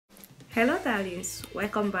Hello darlings,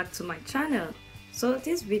 welcome back to my channel. So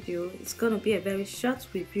this video is going to be a very short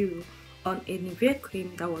review on a Nivea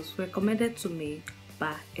cream that was recommended to me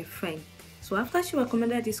by a friend. So after she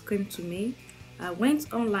recommended this cream to me, I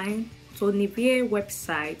went online to Nivea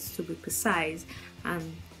website to be precise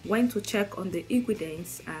and went to check on the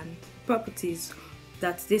ingredients and properties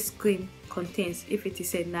that this cream contains, if it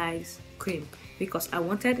is a nice cream, because I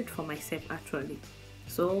wanted it for myself actually.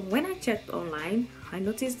 So when I checked online, I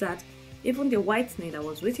noticed that even the whitening that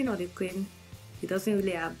was written on the cream, it doesn't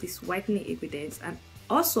really have this whitening ingredients. And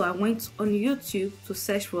also I went on YouTube to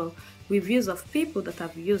search for reviews of people that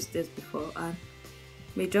have used this before, and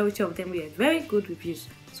majority of them were very good reviews.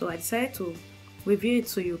 So I decided to review it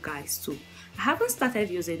to you guys too. I haven't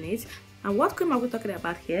started using it. And what cream are we talking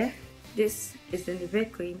about here? This is the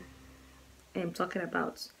Nivea cream I'm talking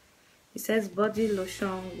about. It says body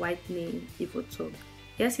lotion whitening even tone.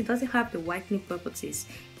 Yes, it doesn't have the whitening properties.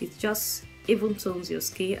 It just even tones your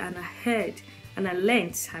skin, and I heard and I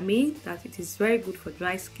learned, that it is very good for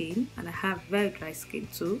dry skin, and I have very dry skin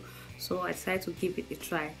too. So I decided to give it a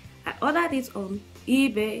try. I ordered it on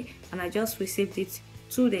eBay and I just received it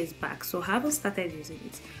 2 days back. So I haven't started using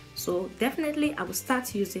it. So definitely I will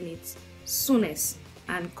start using it soonest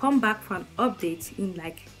and come back for an update in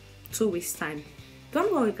like 2 weeks time.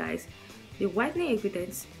 Don't worry guys, the whitening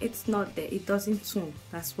ingredients, it's not there, it doesn't tone,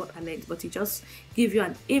 that's what I learned, but it just gives you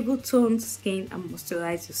an even toned skin and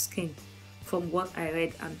moisturize your skin, from what I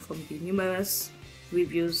read and from the numerous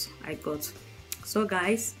reviews I got. So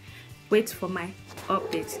guys, wait for my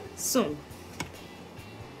update soon.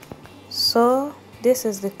 So this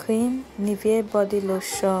is the cream, Nivea body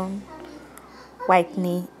lotion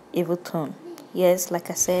whitening even tone. Yes, like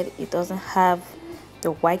I said, it doesn't have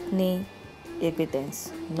the whitening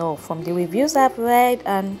ingredients. No, from the reviews I've read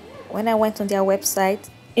and when I went on their website,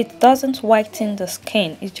 it doesn't whiten the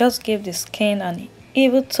skin. It just gives the skin an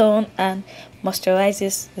even tone and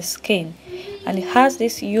moisturizes the skin. And it has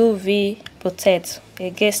this UV protect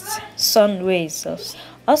against sun rays.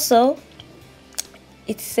 Also,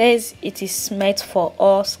 it says it is made for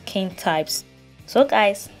all skin types. So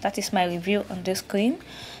guys, that is my review on this cream.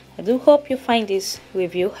 I do hope you find this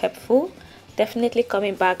review helpful. Definitely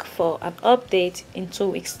coming back for an update in 2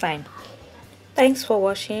 weeks time. Thanks for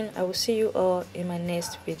watching. I will see you all in my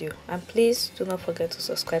next video, and please do not forget to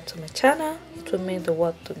subscribe to my channel. It will mean the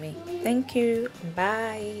world to me. Thank you.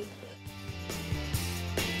 Bye.